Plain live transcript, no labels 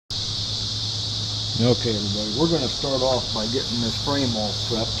Okay, everybody, we're going to start off by getting this frame all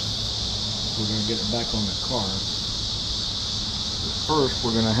prepped. We're going to get it back on the car. But first,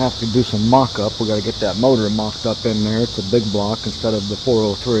 we're going to have to do some mock-up. We've got to get that motor mocked up in there. It's a big block instead of the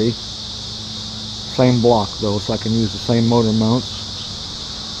 403. Same block, though, so I can use the same motor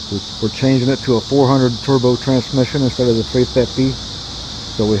mounts. We're changing it to a 400 turbo transmission instead of the 350.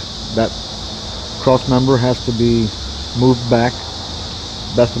 So that cross member has to be moved back.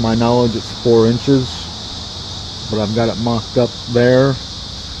 Best of my knowledge, it's 4 inches, but I've got it mocked up there.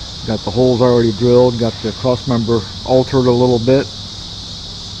 Got the holes already drilled, got the cross member altered a little bit,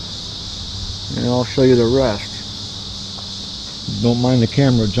 and I'll show you the rest. Don't mind the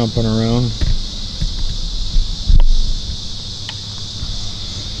camera jumping around.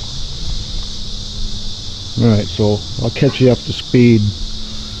 Alright, so I'll catch you up to speed.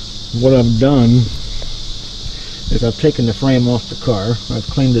 What I've done is I've taken the frame off the car, I've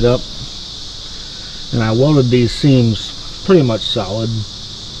cleaned it up, and I welded these seams pretty much solid.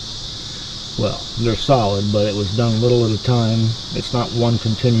 Well, they're solid, but it was done little at a time. It's not one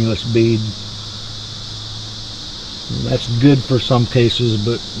continuous bead. That's good for some cases,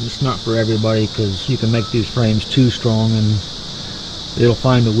 but it's not for everybody, because you can make these frames too strong and it'll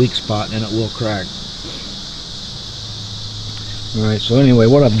find a weak spot and it will crack. Alright, so anyway,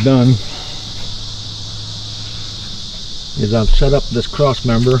 what I've done is I've set up this cross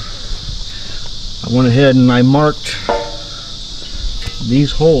member. I went ahead and I marked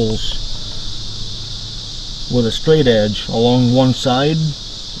these holes with a straight edge along one side,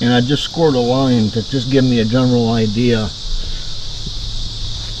 and I just scored a line to just give me a general idea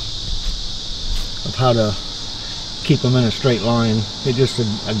of how to keep them in a straight line. It's just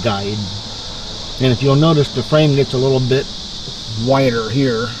a guide. And if you'll notice, the frame gets a little bit wider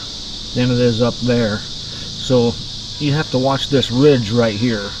here than it is up there, so you have to watch this ridge right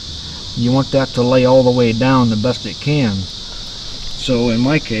here. You want that to lay all the way down the best it can. So in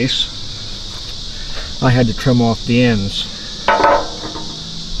my case, I had to trim off the ends,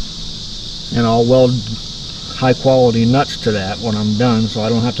 and I'll weld high quality nuts to that when I'm done, so I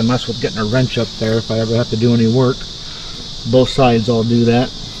don't have to mess with getting a wrench up there if I ever have to do any work. Both sides I'll do that.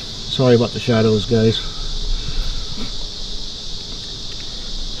 Sorry about the shadows, guys.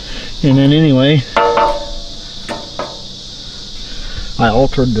 And then anyway, I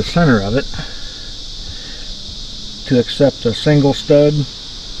altered the center of it to accept a single stud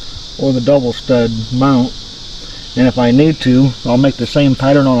or the double stud mount, and if I need to, I'll make the same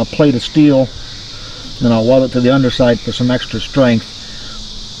pattern on a plate of steel and I'll weld it to the underside for some extra strength.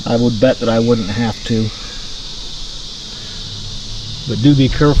 I would bet that I wouldn't have to. But do be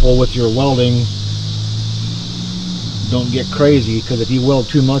careful with your welding. Don't get crazy, because if you weld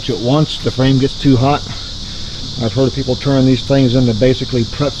too much at once, the frame gets too hot. I've heard of people turn these things into basically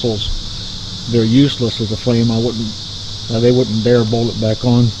pretzels. They're useless as a frame. They wouldn't dare bolt it back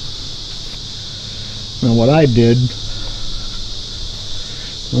on. Now what I did, I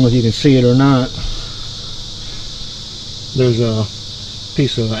don't know if you can see it or not, there's a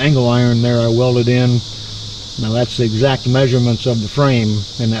piece of angle iron there I welded in. Now that's the exact measurements of the frame,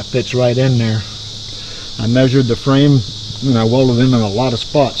 and that fits right in there. I measured the frame and I welded them in a lot of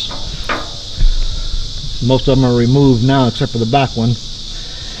spots. Most of them are removed now except for the back one.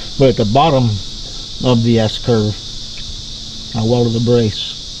 But at the bottom of the S-curve, I welded a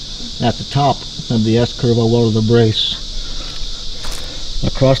brace. At the top of the S-curve, I welded a brace.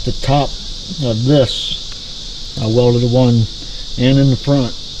 Across the top of this, I welded one, and in the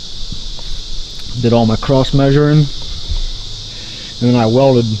front. Did all my cross measuring, and then I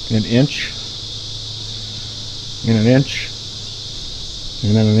welded an inch, and an inch,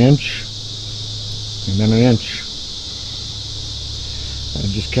 and then an inch, and then an inch. I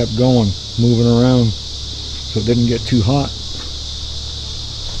just kept going, moving around, so it didn't get too hot.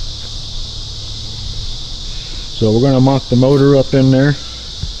 So we're going to mock the motor up in there.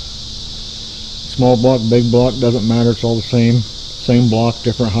 Small block, big block, doesn't matter, it's all the same. Same block,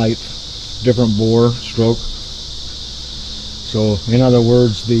 different height, different bore, stroke. So in other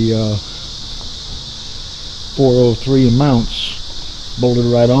words, the 403 mounts bolted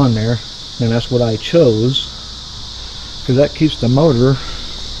right on there, and that's what I chose because that keeps the motor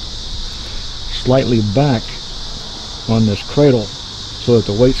slightly back on this cradle so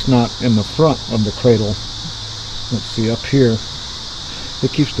that the weight's not in the front of the cradle. Let's see, up here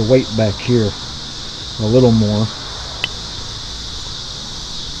it keeps the weight back here a little more.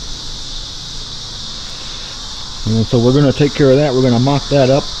 And so we're going to take care of that. We're going to mock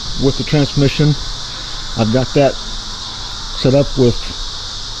that up with the transmission. I've got that set up with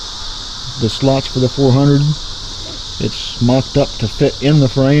the slots for the 400. It's mocked up to fit in the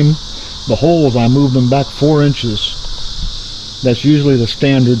frame, The holes, I moved them back 4 inches. That's usually the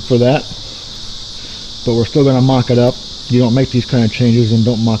standard for that, but we're still going to mock it up. You don't make these kind of changes and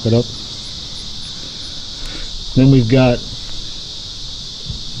don't mock it up. Then we've got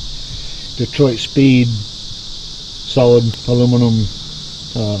Detroit Speed solid aluminum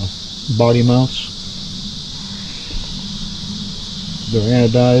body mounts. They're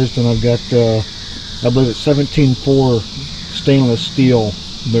anodized, and I've got I believe it's 17.4 stainless steel.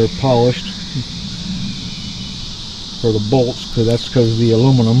 They're polished for the bolts, because that's because of the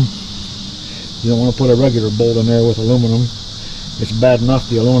aluminum. You don't want to put a regular bolt in there with aluminum. It's bad enough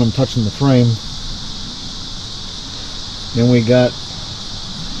the aluminum touching the frame. Then we got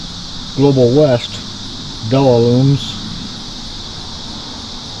Global West Della looms.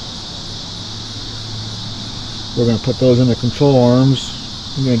 We're going to put those in the control arms.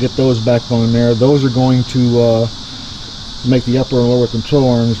 I'm going to get those back on there. Those are going to make the upper and lower control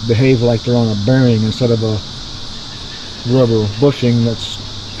arms behave like they're on a bearing instead of a rubber bushing that's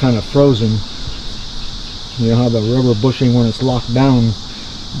kind of frozen. You know how the rubber bushing, when it's locked down,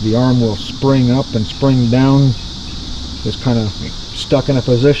 the arm will spring up and spring down. It's kind of stuck in a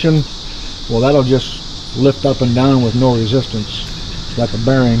position. Well, that'll just lift up and down with no resistance, like a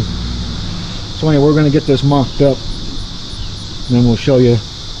bearing. So anyway, we're going to get this mocked up, and then we'll show you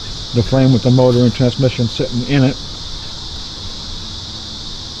the frame with the motor and transmission sitting in it.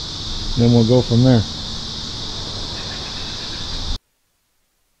 Then we'll go from there.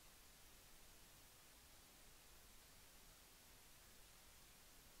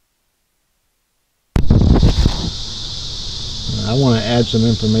 I want to add some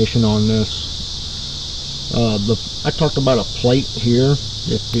information on this. I talked about a plate here.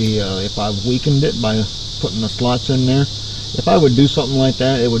 If I've weakened it by putting the slots in there, if I would do something like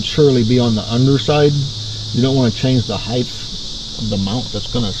that, it would surely be on the underside. You don't want to change the height of the mount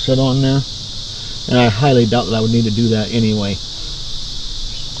that's going to sit on there, and I highly doubt that I would need to do that anyway.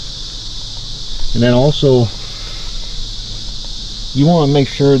 And then also, you want to make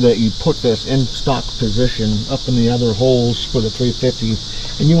sure that you put this in stock position up in the other holes for the 350,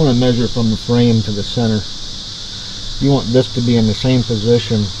 and you want to measure from the frame to the center. You want this to be in the same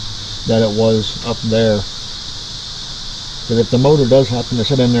position that it was up there. Because if the motor does happen to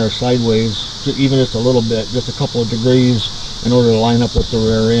sit in there sideways, even just a little bit, just a couple of degrees, in order to line up with the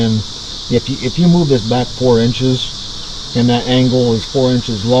rear end, if you move this back 4 inches and that angle is 4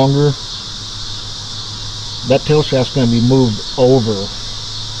 inches longer, that tail shaft's going to be moved over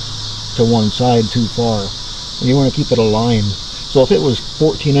to one side too far, and you want to keep it aligned. So if it was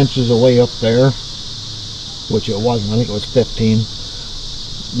 14 inches away up there, which it wasn't, I think it was 15,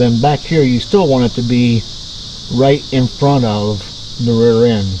 then back here you still want it to be right in front of the rear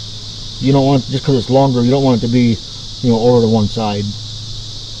end. You don't want, just because it's longer, you don't want it to be, you know, over to one side.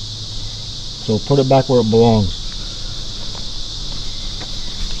 So put it back where it belongs.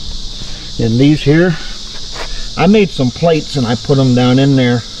 And these here, I made some plates and I put them down in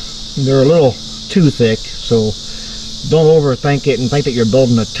there. They're a little too thick, so don't overthink it and think that you're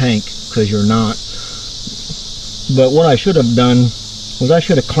building a tank, because you're not. But what I should have done was I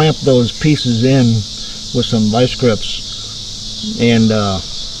should have clamped those pieces in with some vice grips, and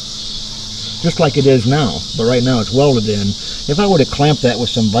just like it is now, but right now it's welded in. If I would have clamped that with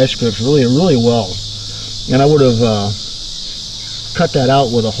some vice grips really well, and I would have cut that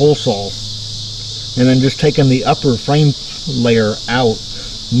out with a hole saw, and then just taken the upper frame layer out,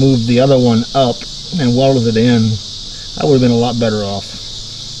 moved the other one up, and welded it in, I would have been a lot better off.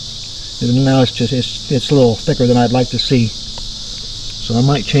 And now it's just it's a little thicker than I'd like to see, so I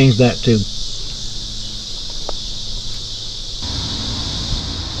might change that too.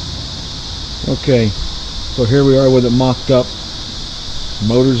 Okay, so here we are with it mocked up,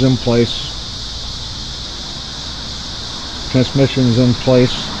 motor's in place, transmission's in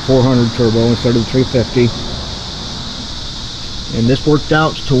place, 400 turbo instead of 350, and this worked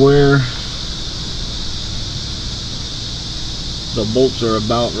out to where the bolts are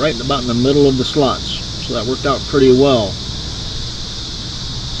right about in the middle of the slots, so that worked out pretty well.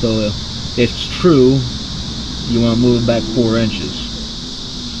 So it's true, you want to move it back 4 inches.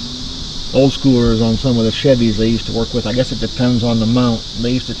 Old schoolers on some of the Chevys they used to work with, I guess it depends on the mount,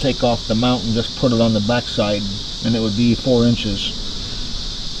 they used to take off the mount and just put it on the back side, and it would be 4 inches.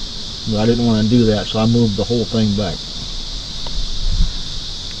 But I didn't want to do that, so I moved the whole thing back.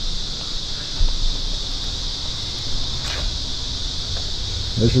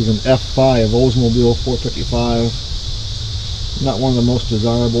 This is an F5 Oldsmobile 455. Not one of the most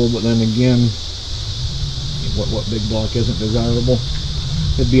desirable, but then again, what big block isn't desirable?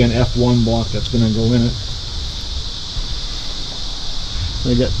 It'd be an F1 block that's going to go in it.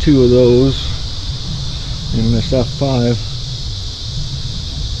 I got 2 of those in this F5.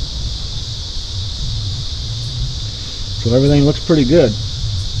 So everything looks pretty good.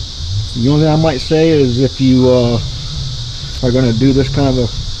 The only thing I might say is if you are going to do this kind of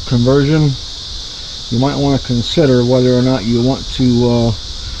a conversion, you might want to consider whether or not you want to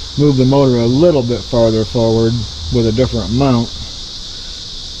move the motor a little bit farther forward with a different mount.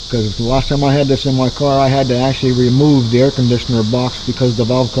 Because the last time I had this in my car, I had to actually remove the air conditioner box because the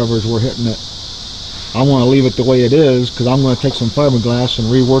valve covers were hitting it. I want to leave it the way it is because I'm going to take some fiberglass and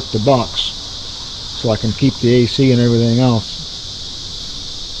rework the box so I can keep the AC and everything else.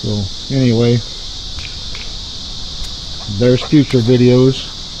 So anyway, there's future videos.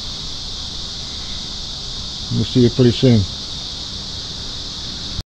 We'll see you pretty soon.